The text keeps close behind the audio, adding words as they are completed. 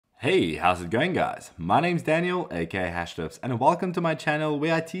Hey, how's it going guys? My name's Daniel, aka HashLips, and welcome to my channel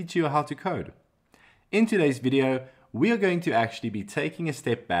where I teach you how to code. In today's video, we are going to actually be taking a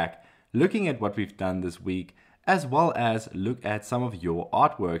step back, looking at what we've done this week, as well as look at some of your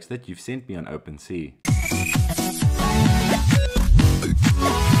artworks that you've sent me on OpenSea.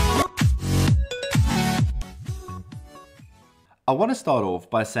 I want to start off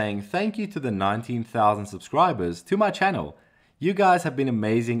by saying thank you to the 19,000 subscribers to my channel. You guys have been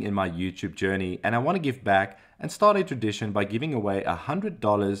amazing in my YouTube journey, and I want to give back and start a tradition by giving away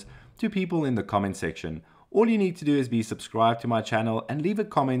 $100 to people in the comment section. All you need to do is be subscribed to my channel and leave a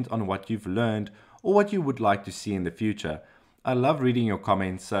comment on what you've learned or what you would like to see in the future. I love reading your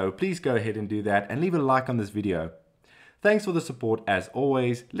comments, so please go ahead and do that and leave a like on this video. Thanks for the support as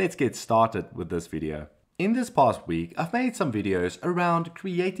always. Let's get started with this video. In this past week, I've made some videos around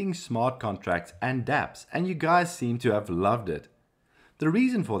creating smart contracts and dApps, and you guys seem to have loved it. The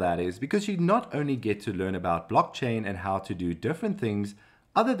reason for that is because you not only get to learn about blockchain and how to do different things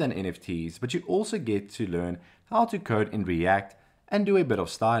other than NFTs, but you also get to learn how to code in React and do a bit of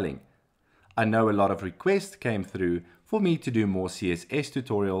styling. I know a lot of requests came through for me to do more CSS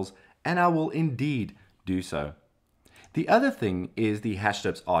tutorials, and I will indeed do so. The other thing is the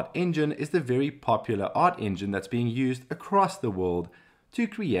HashLips art engine is the very popular art engine that's being used across the world to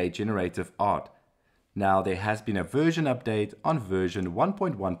create generative art. Now there has been a version update on version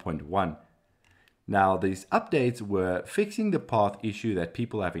 1.1.1. Now these updates were fixing the path issue that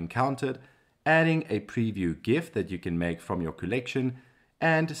people have encountered, adding a preview GIF that you can make from your collection,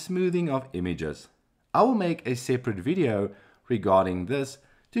 and smoothing of images. I will make a separate video regarding this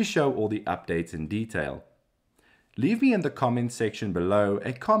to show all the updates in detail. Leave me in the comment section below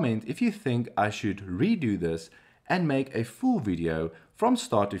a comment if you think I should redo this and make a full video from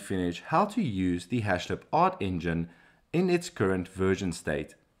start to finish how to use the HashLips art engine in its current version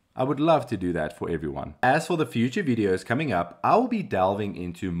state. I would love to do that for everyone. As for the future videos coming up, I will be delving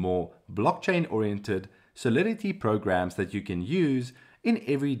into more blockchain-oriented Solidity programs that you can use in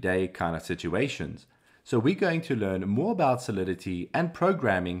everyday kind of situations. So we're going to learn more about Solidity and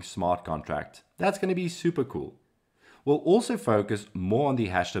programming smart contracts. That's going to be super cool. We'll also focus more on the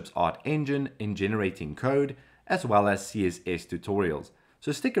HashLips art engine in generating code as well as CSS tutorials,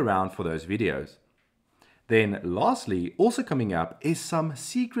 so stick around for those videos. Then lastly, also coming up is some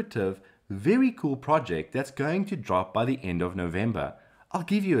secretive, very cool project that's going to drop by the end of November. I'll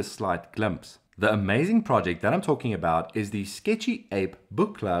give you a slight glimpse. The amazing project that I'm talking about is the Sketchy Ape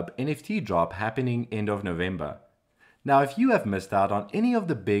Book Club NFT drop happening end of November. Now if you have missed out on any of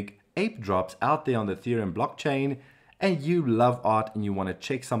the big ape drops out there on the Ethereum blockchain, and you love art and you want to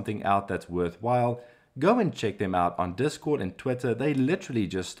check something out that's worthwhile, go and check them out on Discord and Twitter. They literally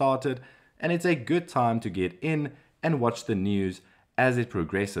just started, and it's a good time to get in and watch the news as it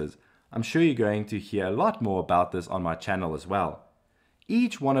progresses. I'm sure you're going to hear a lot more about this on my channel as well.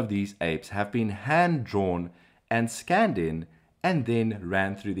 Each one of these apes have been hand-drawn and scanned in and then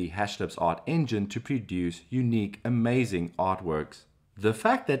ran through the HashLips art engine to produce unique, amazing artworks. The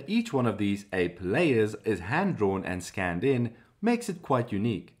fact that each one of these ape layers is hand-drawn and scanned in makes it quite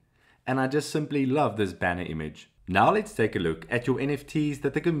unique, and I just simply love this banner image. Now let's take a look at your NFTs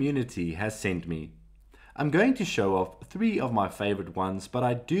that the community has sent me. I'm going to show off 3 of my favorite ones, but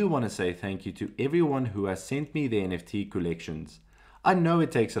I do want to say thank you to everyone who has sent me their NFT collections. I know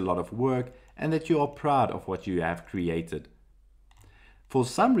it takes a lot of work and that you are proud of what you have created. For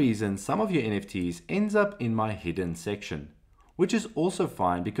some reason, some of your NFTs ends up in my hidden section, which is also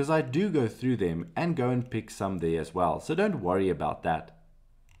fine because I do go through them and go and pick some there as well, so don't worry about that.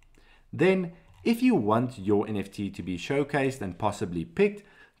 Then, if you want your NFT to be showcased and possibly picked,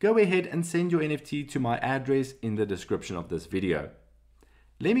 go ahead and send your NFT to my address in the description of this video.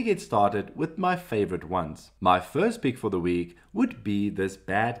 Let me get started with my favorite ones. My first pick for the week would be this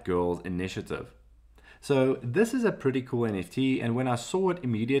Bad Girls Initiative. So this is a pretty cool NFT, and when I saw it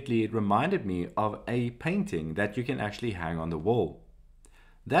immediately, it reminded me of a painting that you can actually hang on the wall.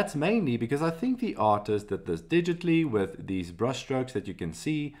 That's mainly because I think the artist did this digitally with these brushstrokes that you can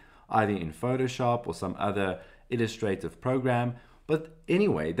see either in Photoshop or some other illustrative program. But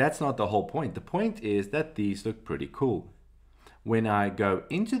anyway, that's not the whole point. The point is that these look pretty cool. When I go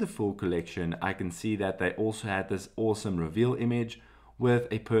into the full collection, I can see that they also had this awesome reveal image with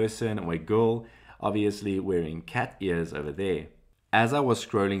a person or a girl obviously wearing cat ears over there. As I was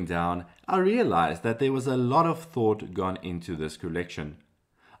scrolling down, I realized that there was a lot of thought gone into this collection.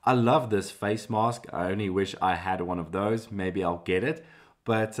 I love this face mask. I only wish I had one of those. Maybe I'll get it.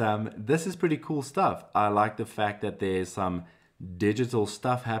 But this is pretty cool stuff. I like the fact that there's some digital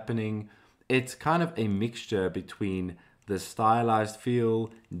stuff happening. It's kind of a mixture between the stylized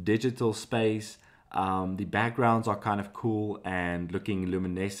feel, digital space. The backgrounds are kind of cool and looking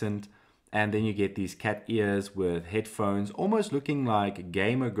luminescent. And then you get these cat ears with headphones, almost looking like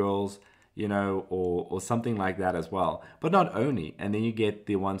gamer girls, you know, or something like that as well. But not only. And then you get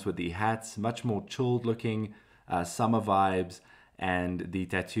the ones with the hats, much more chilled looking, summer vibes, and the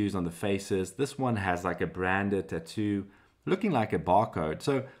tattoos on the faces. This one has like a branded tattoo, looking like a barcode.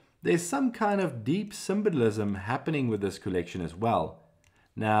 So there's some kind of deep symbolism happening with this collection as well.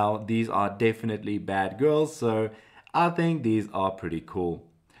 Now, these are definitely bad girls, so I think these are pretty cool.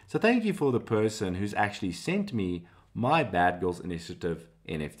 So thank you for the person who's actually sent me my Bad Girls Initiative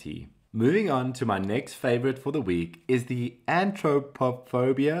NFT. Moving on to my next favorite for the week is the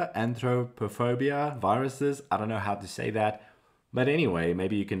anthropophobia viruses. I don't know how to say that, but anyway,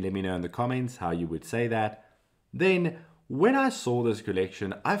 maybe you can let me know in the comments how you would say that. Then when I saw this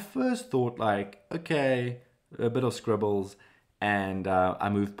collection, I first thought like, okay, a bit of scribbles, and I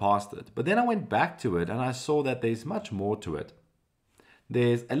moved past it. But then I went back to it and I saw that there's much more to it.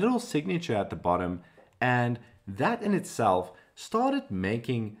 There's a little signature at the bottom, and that in itself started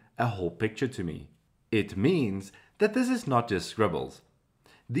making a whole picture to me. It means that this is not just scribbles.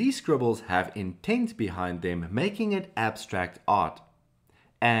 These scribbles have intent behind them, making it abstract art.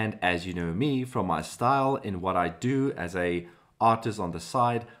 And as you know me from my style in what I do as an artist on the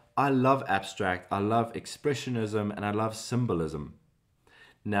side, I love abstract, I love expressionism, and I love symbolism.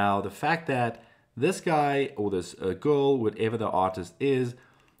 Now, the fact that this guy or this girl, whatever the artist is,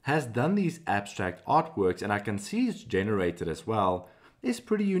 has done these abstract artworks, and I can see it's generated as well, is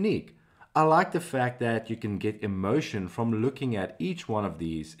pretty unique. I like the fact that you can get emotion from looking at each one of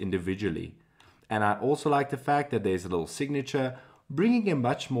these individually. And I also like the fact that there's a little signature, bringing a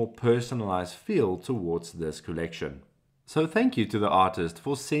much more personalized feel towards this collection. So thank you to the artist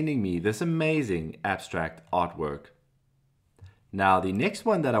for sending me this amazing abstract artwork. Now the next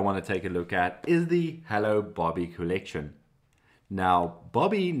one that I want to take a look at is the Hello Bobby collection. Now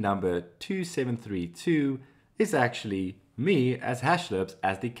Bobby number 2732 is actually me as HashLips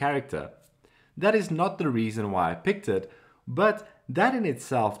as the character. That is not the reason why I picked it, but that in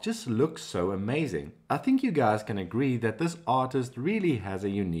itself just looks so amazing. I think you guys can agree that this artist really has a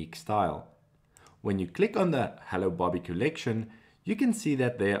unique style. When you click on the Hello Bobby collection, you can see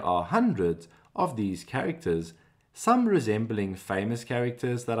that there are hundreds of these characters, some resembling famous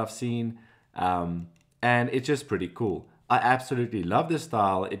characters that I've seen, and it's just pretty cool. I absolutely love this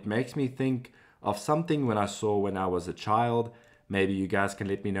style. It makes me think of something when I was a child. Maybe you guys can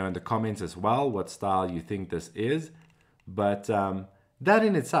let me know in the comments as well what style you think this is. But that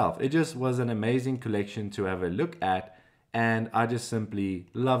in itself, it just was an amazing collection to have a look at. And I just simply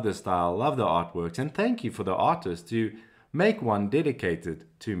love the style, love the artworks, and thank you for the artist to make one dedicated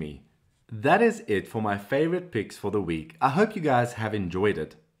to me. That is it for my favorite picks for the week. I hope you guys have enjoyed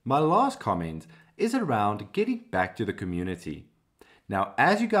it. My last comment is around getting back to the community. Now,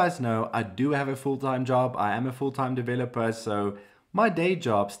 as you guys know, I do have a full-time job. I am a full-time developer, so my day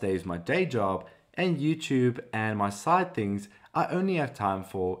job stays my day job, and YouTube and my side things I only have time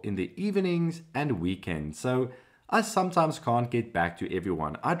for in the evenings and weekends. So I sometimes can't get back to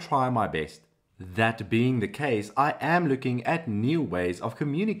everyone. I try my best. That being the case, I am looking at new ways of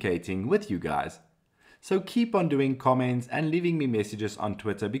communicating with you guys. So keep on doing comments and leaving me messages on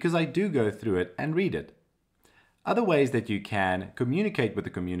Twitter because I do go through it and read it. Other ways that you can communicate with the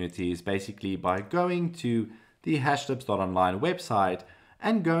community is basically by going to the HashLips.online website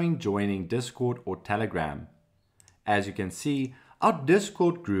and joining Discord or Telegram. As you can see, our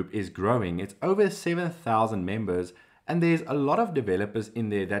Discord group is growing. It's over 7,000 members, and there's a lot of developers in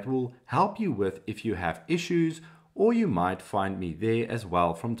there that will help you with if you have issues, or you might find me there as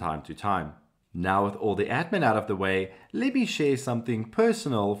well from time to time. Now with all the admin out of the way, let me share something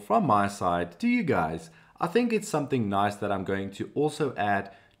personal from my side to you guys. I think it's something nice that I'm going to also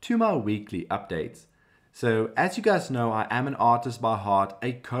add to my weekly updates. So as you guys know, I am an artist by heart,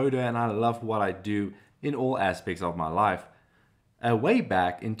 a coder, and I love what I do in all aspects of my life. Way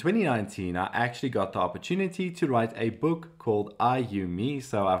back in 2019, I actually got the opportunity to write a book called I, You, Me.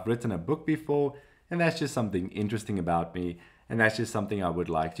 So I've written a book before, and that's just something interesting about me, and that's just something I would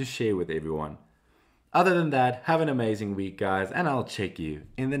like to share with everyone. Other than that, have an amazing week, guys, and I'll check you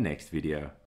in the next video.